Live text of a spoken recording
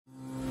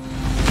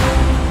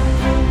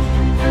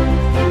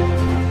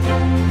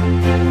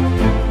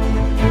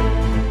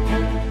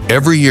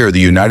Every year, the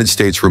United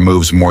States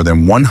removes more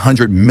than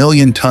 100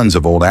 million tons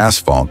of old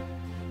asphalt,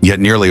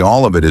 yet nearly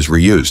all of it is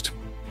reused.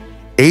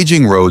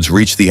 Aging roads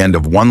reach the end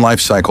of one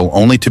life cycle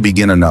only to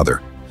begin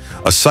another,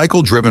 a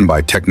cycle driven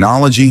by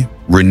technology,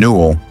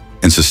 renewal,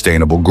 and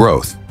sustainable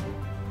growth.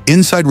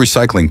 Inside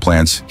recycling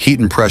plants, heat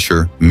and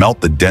pressure melt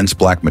the dense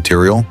black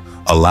material,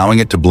 allowing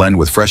it to blend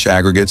with fresh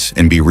aggregates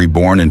and be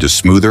reborn into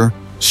smoother,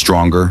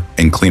 stronger,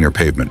 and cleaner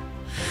pavement.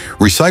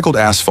 Recycled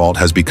asphalt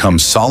has become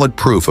solid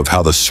proof of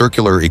how the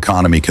circular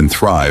economy can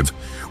thrive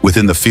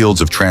within the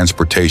fields of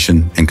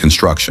transportation and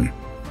construction.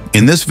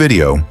 In this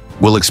video,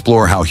 we'll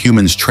explore how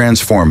humans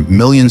transform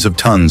millions of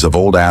tons of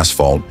old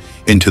asphalt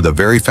into the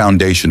very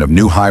foundation of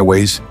new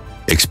highways,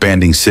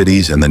 expanding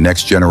cities, and the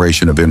next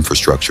generation of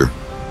infrastructure.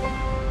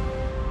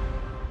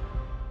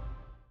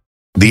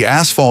 The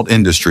asphalt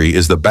industry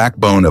is the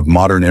backbone of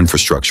modern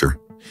infrastructure.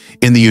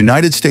 In the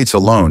United States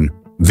alone,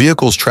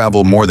 vehicles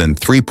travel more than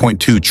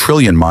 3.2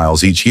 trillion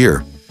miles each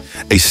year,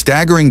 a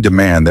staggering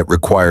demand that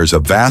requires a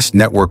vast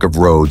network of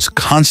roads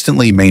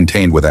constantly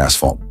maintained with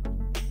asphalt.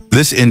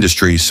 This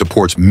industry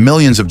supports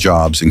millions of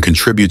jobs and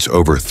contributes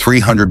over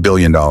 $300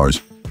 billion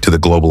to the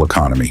global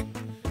economy.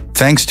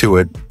 Thanks to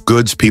it,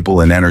 goods,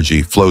 people, and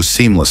energy flow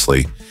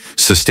seamlessly,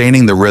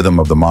 sustaining the rhythm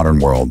of the modern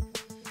world.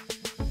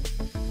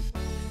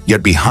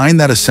 Yet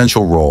behind that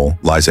essential role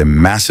lies a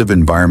massive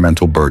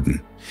environmental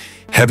burden: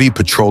 heavy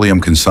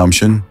petroleum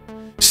consumption,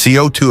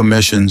 CO2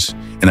 emissions,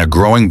 and a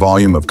growing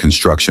volume of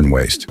construction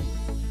waste.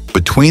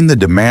 Between the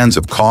demands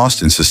of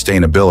cost and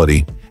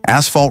sustainability,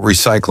 asphalt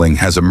recycling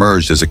has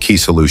emerged as a key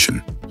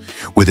solution.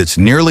 With its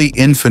nearly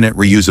infinite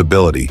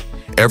reusability,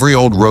 every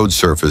old road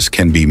surface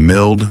can be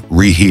milled,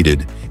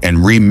 reheated, and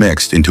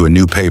remixed into a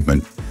new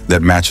pavement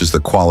that matches the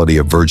quality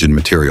of virgin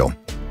material.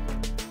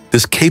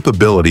 This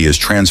capability is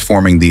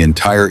transforming the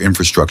entire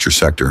infrastructure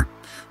sector,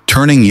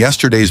 turning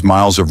yesterday's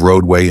miles of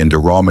roadway into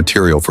raw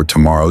material for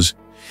tomorrow's,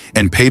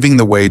 and paving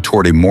the way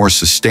toward a more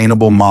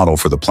sustainable model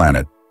for the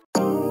planet.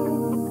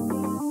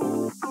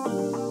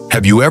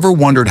 Have you ever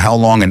wondered how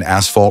long an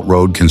asphalt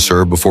road can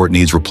serve before it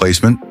needs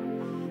replacement?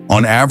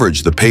 On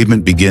average, the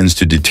pavement begins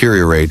to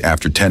deteriorate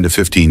after 10 to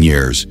 15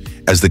 years,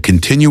 as the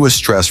continuous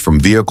stress from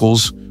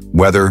vehicles,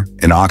 weather,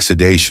 and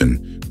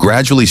oxidation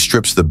gradually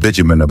strips the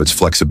bitumen of its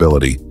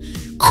flexibility.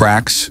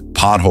 Cracks,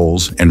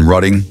 potholes, and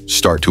rutting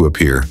start to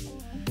appear,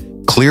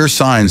 clear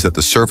signs that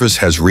the surface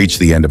has reached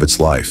the end of its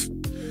life.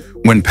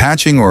 When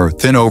patching or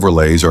thin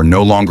overlays are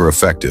no longer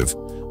effective,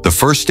 the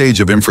first stage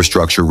of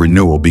infrastructure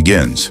renewal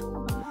begins,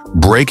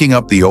 breaking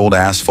up the old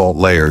asphalt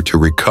layer to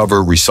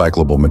recover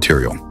recyclable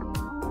material.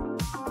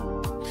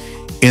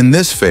 In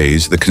this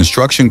phase, the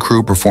construction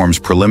crew performs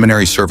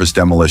preliminary surface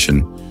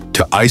demolition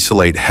to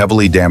isolate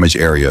heavily damaged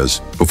areas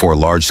before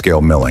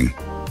large-scale milling.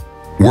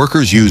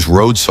 Workers use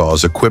road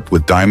saws equipped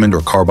with diamond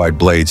or carbide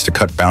blades to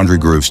cut boundary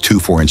grooves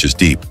 2-4 inches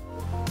deep,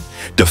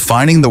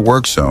 defining the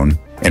work zone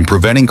and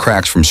preventing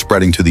cracks from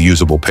spreading to the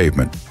usable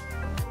pavement.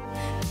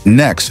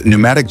 Next,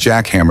 pneumatic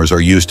jackhammers are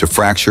used to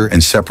fracture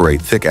and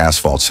separate thick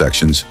asphalt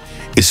sections,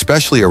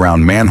 especially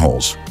around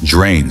manholes,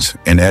 drains,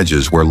 and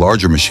edges where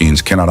larger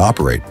machines cannot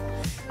operate.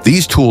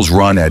 These tools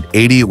run at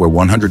 80 or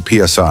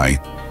 100 psi,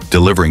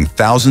 delivering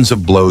thousands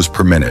of blows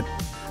per minute,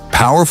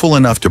 powerful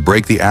enough to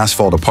break the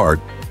asphalt apart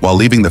while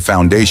leaving the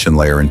foundation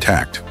layer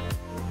intact.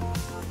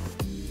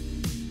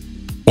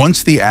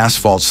 Once the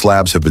asphalt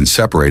slabs have been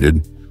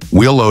separated,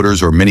 wheel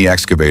loaders or mini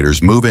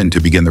excavators move in to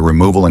begin the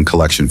removal and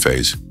collection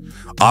phase.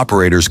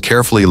 Operators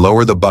carefully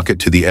lower the bucket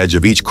to the edge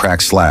of each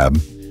cracked slab,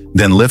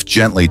 then lift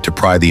gently to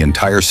pry the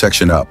entire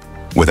section up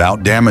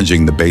without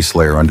damaging the base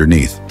layer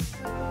underneath.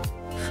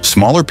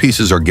 Smaller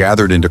pieces are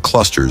gathered into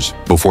clusters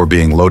before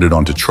being loaded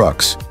onto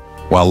trucks,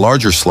 while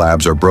larger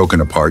slabs are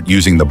broken apart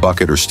using the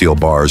bucket or steel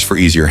bars for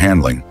easier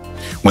handling.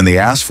 When the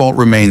asphalt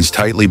remains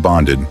tightly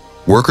bonded,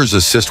 workers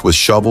assist with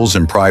shovels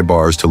and pry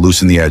bars to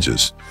loosen the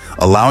edges,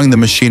 allowing the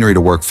machinery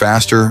to work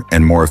faster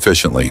and more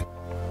efficiently.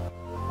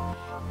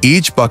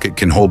 Each bucket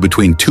can hold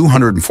between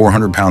 200 and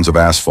 400 pounds of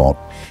asphalt,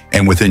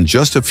 and within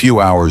just a few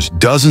hours,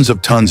 dozens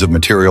of tons of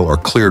material are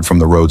cleared from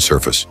the road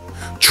surface.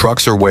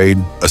 Trucks are weighed,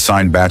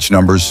 assigned batch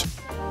numbers,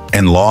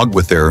 and logged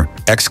with their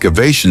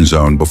excavation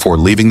zone before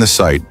leaving the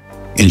site,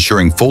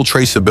 ensuring full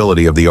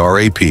traceability of the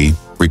RAP,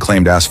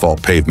 reclaimed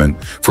asphalt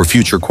pavement, for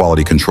future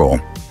quality control.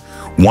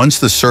 Once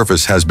the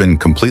surface has been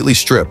completely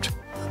stripped,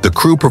 the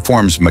crew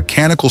performs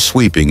mechanical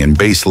sweeping and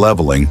base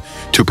leveling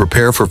to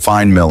prepare for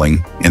fine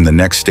milling in the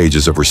next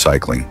stages of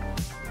recycling.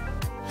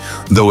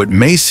 Though it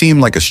may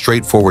seem like a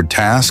straightforward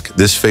task,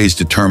 this phase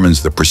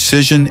determines the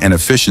precision and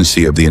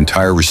efficiency of the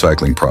entire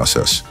recycling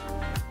process,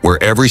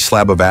 where every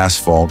slab of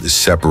asphalt is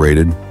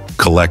separated,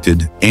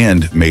 collected,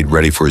 and made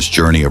ready for its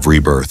journey of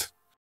rebirth.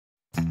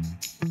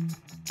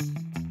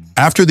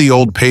 After the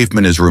old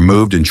pavement is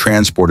removed and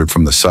transported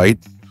from the site,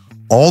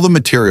 all the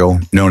material,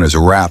 known as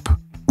RAP,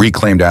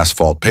 reclaimed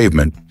asphalt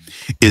pavement,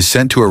 is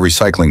sent to a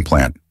recycling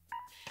plant.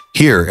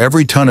 Here,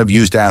 every ton of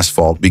used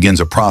asphalt begins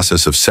a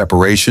process of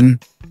separation,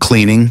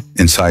 cleaning,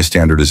 and size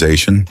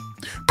standardization,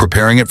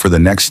 preparing it for the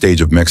next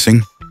stage of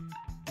mixing.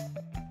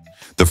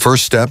 The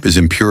first step is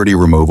impurity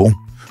removal,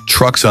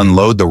 Trucks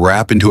unload the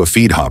wrap into a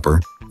feed hopper,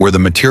 where the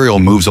material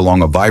moves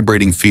along a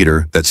vibrating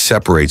feeder that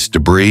separates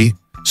debris,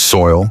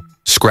 soil,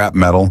 scrap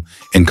metal,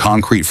 and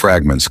concrete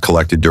fragments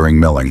collected during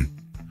milling.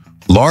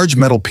 Large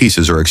metal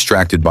pieces are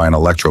extracted by an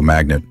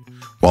electromagnet,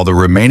 while the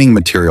remaining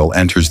material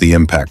enters the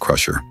impact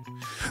crusher,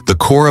 the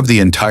core of the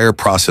entire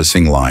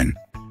processing line.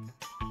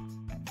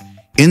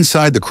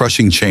 Inside the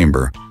crushing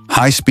chamber,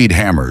 high-speed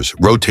hammers,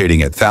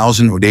 rotating at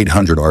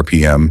 1,800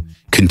 RPM,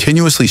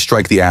 continuously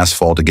strike the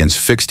asphalt against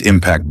fixed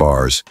impact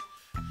bars,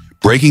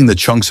 breaking the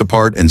chunks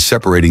apart and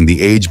separating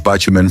the aged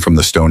bitumen from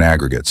the stone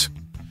aggregates.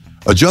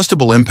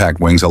 Adjustable impact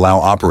wings allow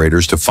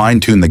operators to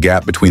fine-tune the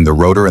gap between the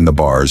rotor and the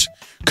bars,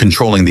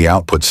 controlling the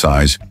output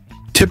size,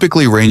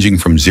 typically ranging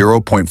from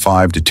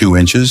 0.5 to 2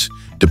 inches,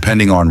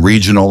 depending on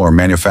regional or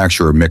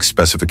manufacturer mix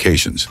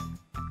specifications.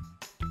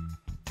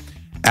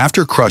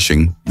 After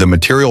crushing, the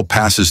material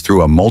passes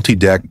through a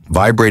multi-deck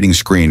vibrating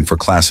screen for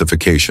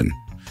classification.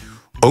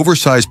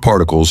 Oversized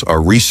particles are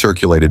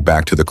recirculated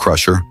back to the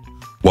crusher,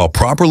 while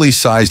properly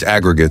sized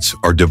aggregates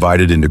are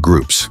divided into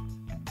groups: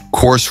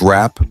 coarse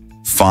wrap,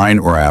 fine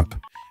wrap,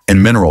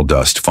 and mineral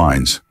dust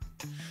fines.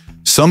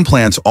 Some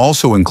plants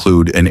also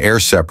include an air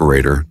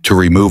separator to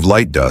remove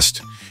light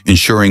dust,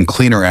 ensuring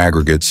cleaner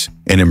aggregates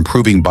and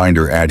improving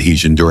binder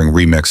adhesion during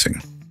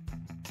remixing.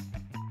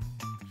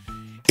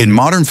 In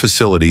modern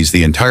facilities,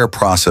 the entire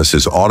process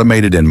is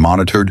automated and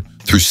monitored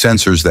through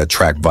sensors that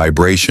track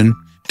vibration,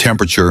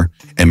 temperature,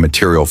 and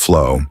material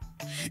flow,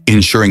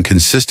 ensuring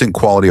consistent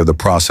quality of the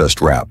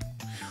processed wrap.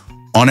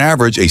 On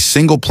average, a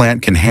single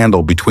plant can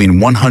handle between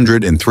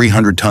 100 and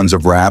 300 tons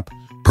of wrap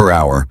per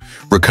hour,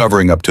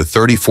 recovering up to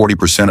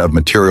 30–40% of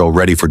material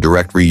ready for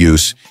direct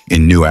reuse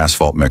in new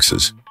asphalt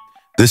mixes.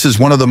 This is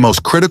one of the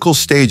most critical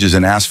stages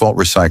in asphalt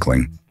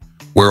recycling,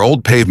 where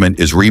old pavement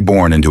is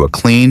reborn into a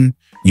clean,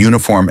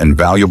 uniform, and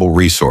valuable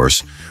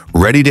resource,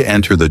 ready to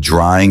enter the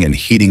drying and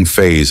heating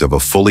phase of a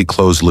fully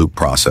closed-loop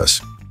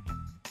process.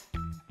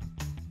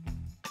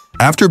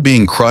 After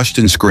being crushed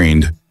and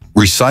screened,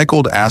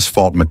 recycled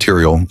asphalt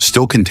material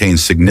still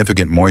contains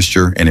significant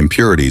moisture and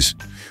impurities,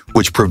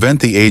 which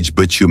prevent the aged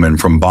bitumen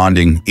from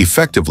bonding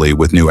effectively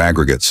with new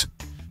aggregates.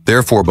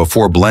 Therefore,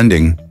 before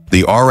blending,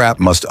 the RWrap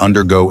must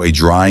undergo a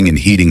drying and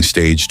heating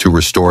stage to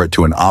restore it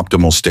to an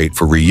optimal state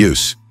for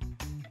reuse.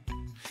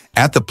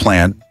 At the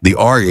plant, the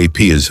RAP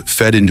is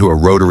fed into a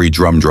rotary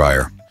drum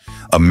dryer,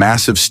 a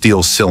massive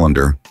steel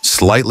cylinder,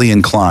 slightly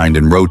inclined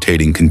and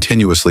rotating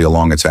continuously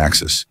along its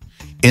axis.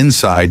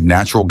 Inside,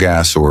 natural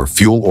gas or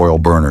fuel oil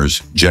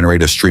burners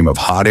generate a stream of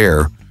hot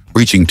air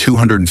reaching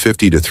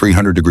 250 to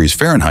 300 degrees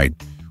Fahrenheit,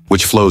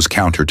 which flows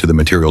counter to the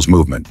material's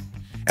movement.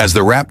 As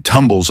the wrap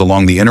tumbles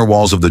along the inner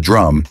walls of the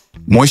drum,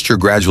 moisture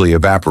gradually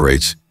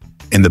evaporates,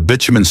 and the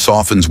bitumen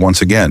softens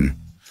once again,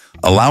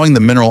 allowing the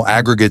mineral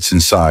aggregates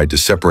inside to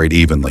separate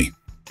evenly.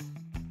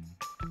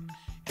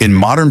 In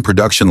modern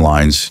production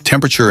lines,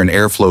 temperature and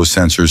airflow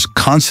sensors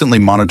constantly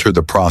monitor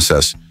the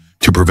process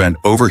to prevent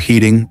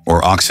overheating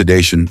or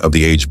oxidation of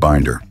the aged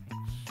binder.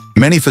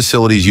 Many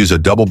facilities use a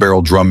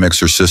double-barrel drum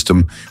mixer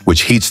system,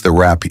 which heats the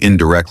wrap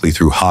indirectly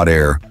through hot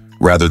air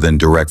rather than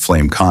direct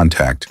flame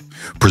contact,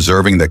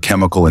 preserving the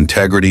chemical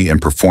integrity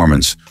and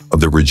performance of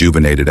the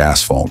rejuvenated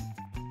asphalt.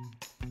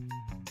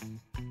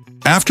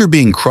 After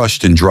being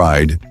crushed and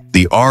dried,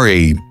 the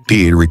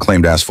RAP,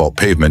 reclaimed asphalt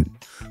pavement,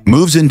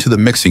 moves into the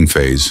mixing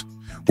phase,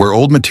 where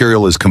old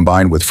material is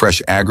combined with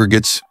fresh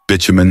aggregates,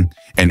 bitumen,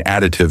 and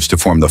additives to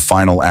form the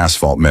final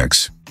asphalt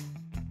mix.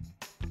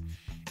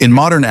 In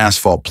modern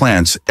asphalt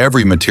plants,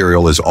 every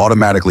material is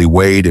automatically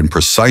weighed and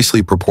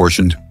precisely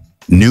proportioned.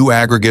 New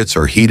aggregates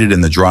are heated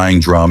in the drying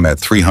drum at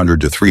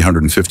 300 to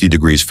 350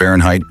 degrees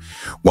Fahrenheit,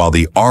 while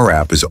the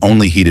RWrap is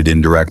only heated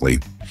indirectly,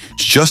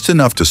 just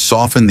enough to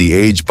soften the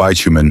aged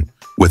bitumen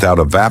without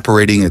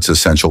evaporating its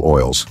essential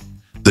oils.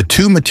 The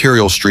two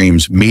material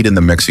streams meet in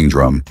the mixing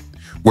drum,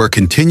 where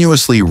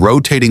continuously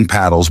rotating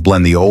paddles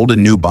blend the old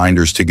and new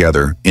binders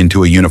together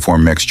into a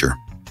uniform mixture.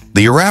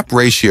 The RWrap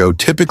ratio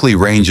typically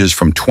ranges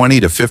from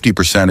 20 to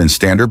 50% in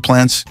standard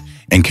plants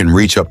and can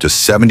reach up to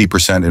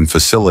 70% in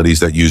facilities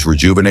that use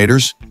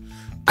rejuvenators,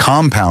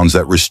 compounds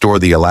that restore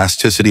the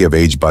elasticity of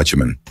aged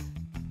bitumen.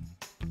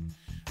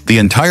 The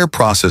entire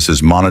process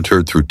is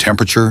monitored through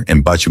temperature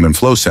and bitumen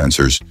flow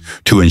sensors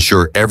to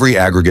ensure every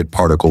aggregate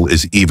particle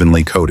is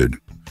evenly coated.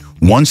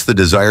 Once the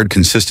desired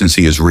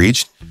consistency is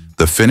reached,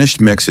 the finished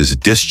mix is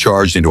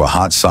discharged into a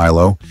hot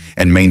silo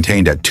and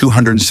maintained at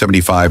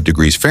 275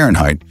 degrees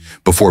Fahrenheit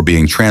before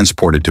being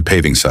transported to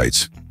paving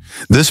sites.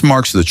 This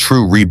marks the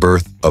true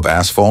rebirth of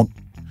asphalt,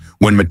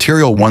 when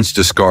material once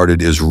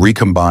discarded is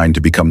recombined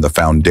to become the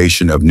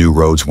foundation of new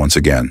roads once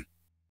again.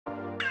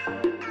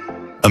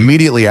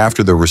 Immediately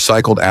after the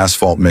recycled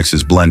asphalt mix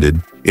is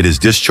blended, it is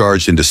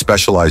discharged into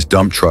specialized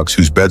dump trucks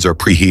whose beds are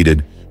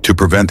preheated to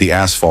prevent the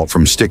asphalt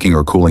from sticking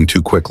or cooling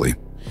too quickly.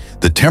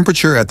 The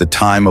temperature at the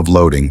time of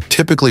loading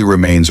typically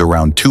remains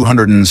around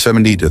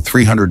 270 to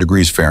 300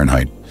 degrees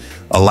Fahrenheit,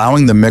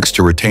 allowing the mix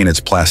to retain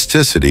its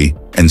plasticity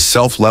and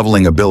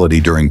self-leveling ability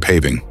during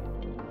paving.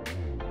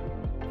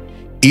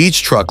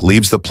 Each truck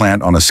leaves the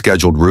plant on a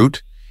scheduled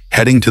route,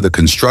 heading to the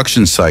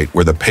construction site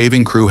where the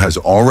paving crew has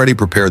already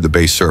prepared the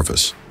base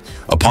surface.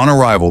 Upon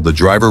arrival, the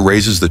driver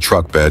raises the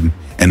truck bed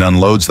and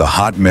unloads the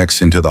hot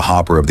mix into the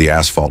hopper of the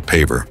asphalt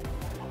paver.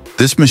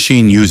 This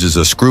machine uses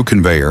a screw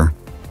conveyor,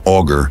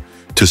 auger,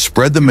 to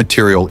spread the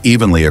material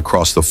evenly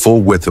across the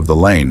full width of the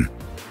lane,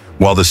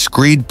 while the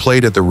screed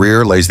plate at the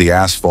rear lays the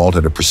asphalt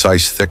at a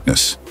precise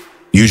thickness,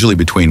 usually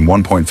between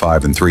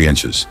 1.5 and 3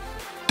 inches,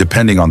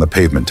 depending on the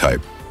pavement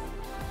type.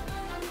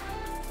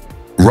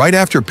 Right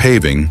after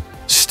paving,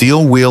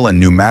 steel wheel and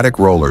pneumatic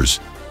rollers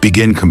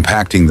begin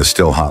compacting the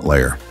still hot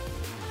layer.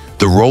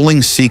 The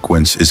rolling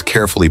sequence is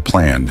carefully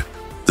planned.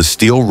 The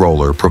steel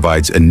roller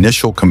provides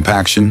initial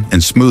compaction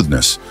and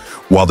smoothness,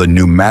 while the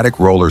pneumatic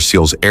roller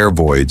seals air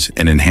voids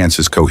and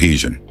enhances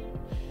cohesion.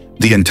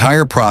 The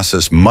entire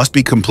process must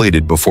be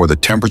completed before the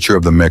temperature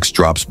of the mix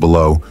drops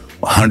below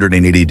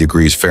 180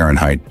 degrees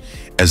Fahrenheit,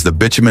 as the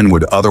bitumen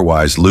would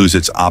otherwise lose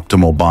its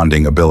optimal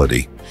bonding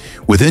ability.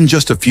 Within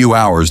just a few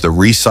hours, the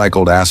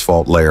recycled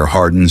asphalt layer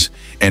hardens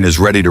and is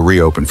ready to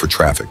reopen for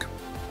traffic.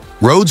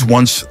 Roads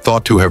once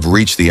thought to have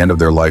reached the end of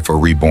their life are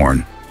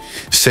reborn,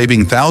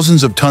 saving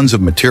thousands of tons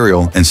of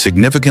material and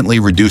significantly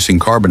reducing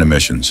carbon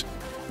emissions,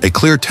 a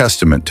clear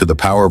testament to the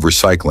power of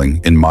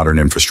recycling in modern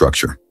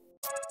infrastructure.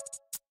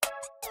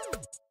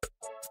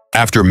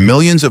 After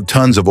millions of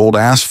tons of old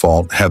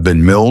asphalt have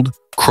been milled,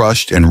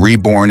 crushed, and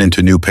reborn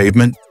into new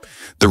pavement,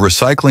 the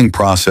recycling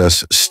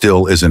process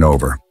still isn't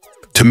over.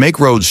 To make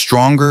roads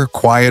stronger,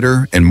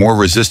 quieter, and more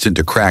resistant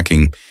to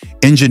cracking,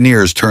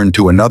 engineers turn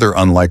to another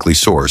unlikely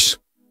source: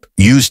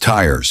 used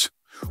tires.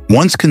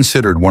 Once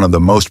considered one of the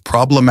most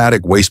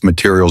problematic waste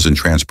materials in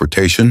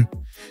transportation,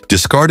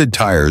 discarded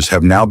tires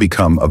have now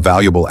become a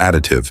valuable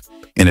additive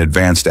in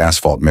advanced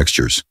asphalt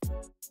mixtures.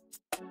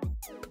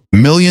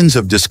 Millions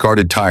of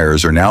discarded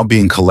tires are now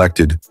being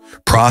collected,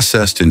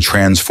 processed, and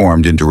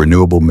transformed into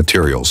renewable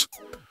materials,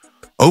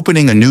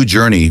 opening a new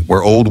journey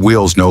where old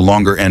wheels no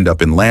longer end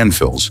up in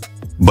landfills,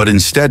 but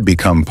instead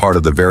become part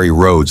of the very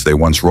roads they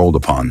once rolled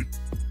upon.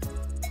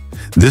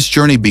 This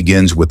journey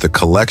begins with the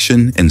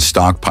collection and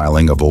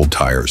stockpiling of old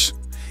tires.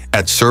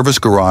 At service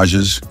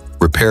garages,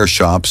 repair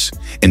shops,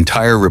 and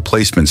tire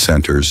replacement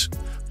centers,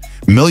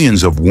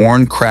 millions of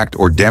worn, cracked,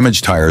 or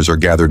damaged tires are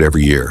gathered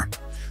every year.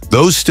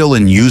 Those still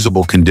in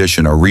usable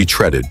condition are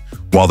retreaded,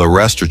 while the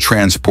rest are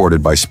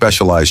transported by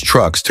specialized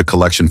trucks to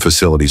collection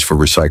facilities for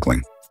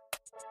recycling.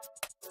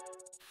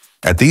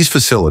 At these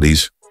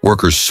facilities,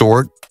 workers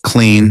sort,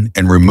 clean,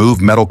 and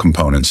remove metal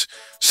components,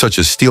 such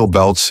as steel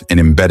belts and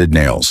embedded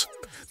nails.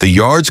 The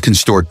yards can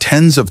store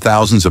tens of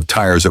thousands of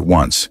tires at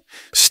once,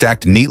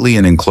 stacked neatly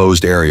in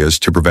enclosed areas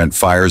to prevent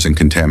fires and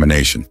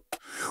contamination.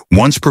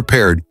 Once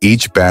prepared,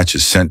 each batch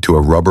is sent to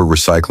a rubber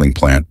recycling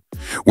plant,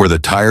 where the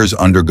tires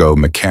undergo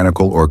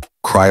mechanical or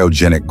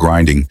cryogenic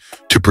grinding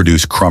to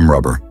produce crumb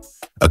rubber,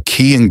 a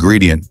key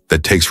ingredient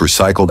that takes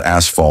recycled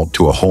asphalt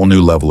to a whole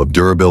new level of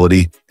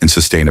durability and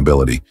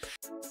sustainability.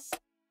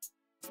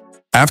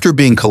 After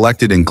being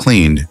collected and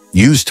cleaned,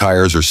 used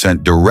tires are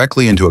sent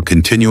directly into a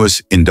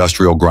continuous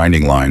industrial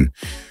grinding line,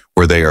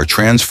 where they are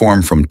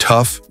transformed from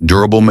tough,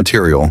 durable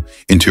material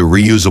into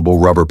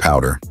reusable rubber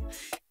powder.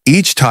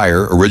 Each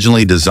tire,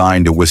 originally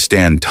designed to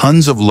withstand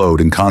tons of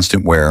load and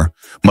constant wear,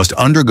 must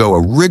undergo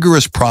a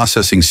rigorous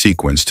processing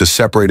sequence to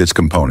separate its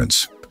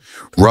components: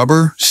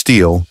 rubber,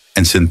 steel,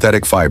 and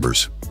synthetic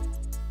fibers.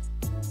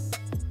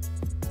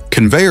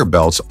 Conveyor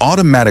belts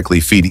automatically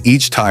feed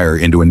each tire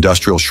into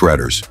industrial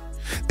shredders.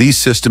 These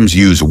systems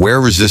use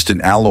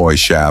wear-resistant alloy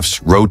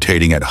shafts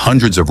rotating at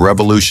hundreds of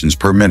revolutions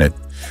per minute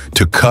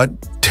to cut,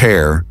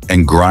 tear,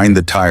 and grind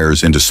the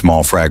tires into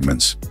small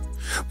fragments.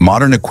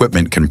 Modern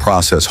equipment can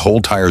process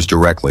whole tires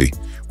directly,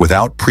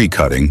 without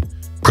pre-cutting,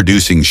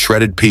 producing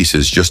shredded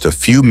pieces just a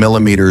few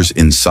millimeters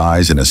in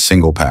size in a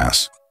single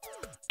pass.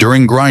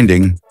 During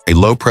grinding, a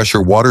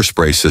low-pressure water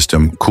spray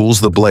system cools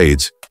the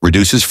blades,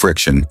 reduces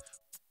friction,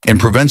 and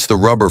prevents the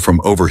rubber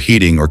from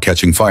overheating or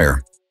catching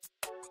fire.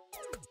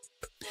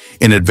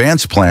 In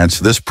advanced plants,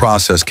 this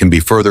process can be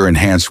further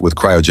enhanced with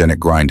cryogenic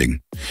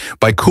grinding.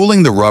 By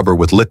cooling the rubber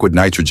with liquid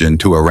nitrogen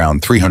to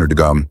around 300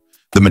 degrees,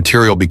 the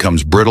material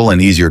becomes brittle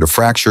and easier to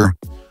fracture,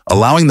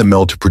 allowing the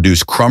mill to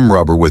produce crumb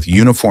rubber with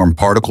uniform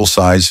particle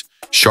size,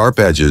 sharp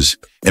edges,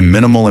 and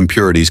minimal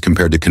impurities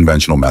compared to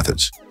conventional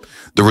methods.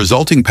 The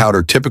resulting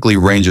powder typically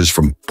ranges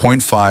from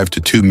 0.5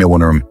 to 2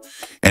 mm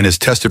and is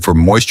tested for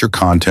moisture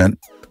content,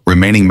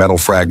 remaining metal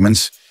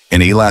fragments,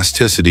 and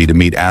elasticity to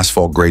meet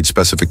asphalt-grade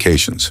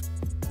specifications.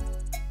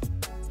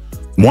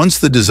 Once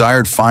the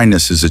desired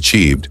fineness is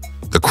achieved,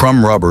 the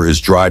crumb rubber is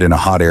dried in a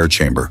hot air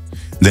chamber,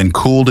 then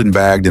cooled and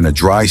bagged in a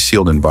dry,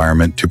 sealed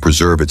environment to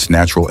preserve its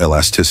natural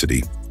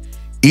elasticity.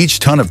 Each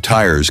ton of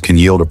tires can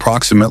yield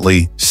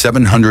approximately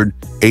 700–800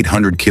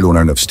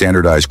 kilonewtons of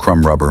standardized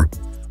crumb rubber,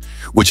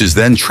 which is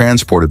then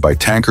transported by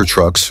tanker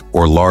trucks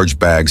or large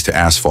bags to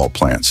asphalt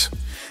plants.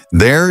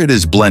 There it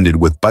is blended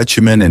with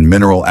bitumen and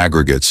mineral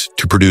aggregates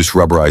to produce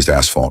rubberized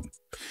asphalt,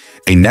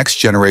 a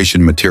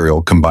next-generation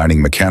material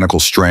combining mechanical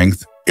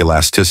strength,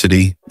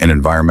 elasticity, and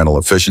environmental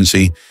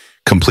efficiency,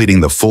 completing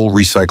the full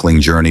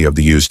recycling journey of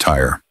the used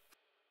tire.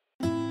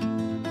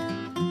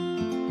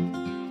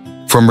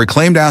 From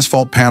reclaimed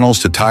asphalt panels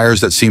to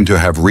tires that seem to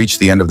have reached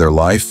the end of their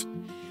life,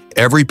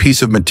 every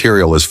piece of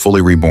material is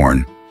fully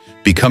reborn,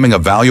 becoming a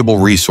valuable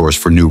resource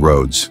for new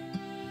roads.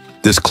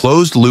 This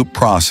closed-loop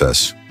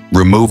process,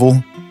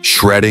 removal,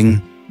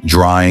 shredding,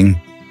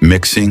 drying,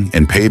 mixing,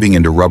 and paving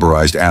into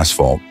rubberized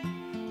asphalt,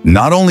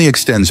 not only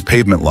extends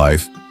pavement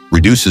life,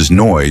 reduces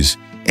noise,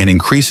 and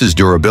increases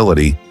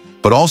durability,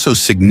 but also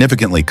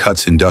significantly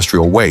cuts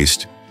industrial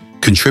waste,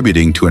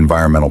 contributing to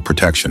environmental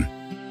protection.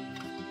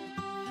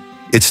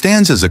 It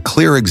stands as a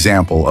clear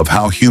example of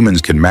how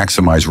humans can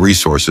maximize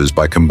resources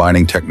by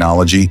combining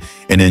technology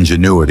and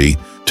ingenuity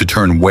to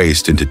turn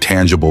waste into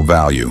tangible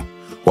value,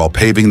 while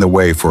paving the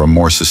way for a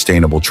more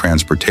sustainable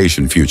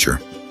transportation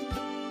future.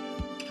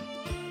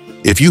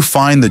 If you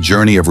find the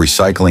journey of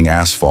recycling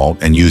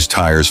asphalt and used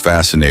tires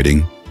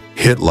fascinating,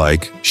 hit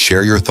like,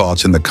 share your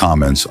thoughts in the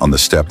comments on the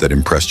step that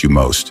impressed you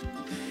most,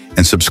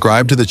 and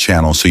subscribe to the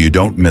channel so you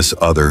don't miss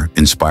other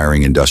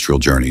inspiring industrial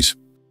journeys.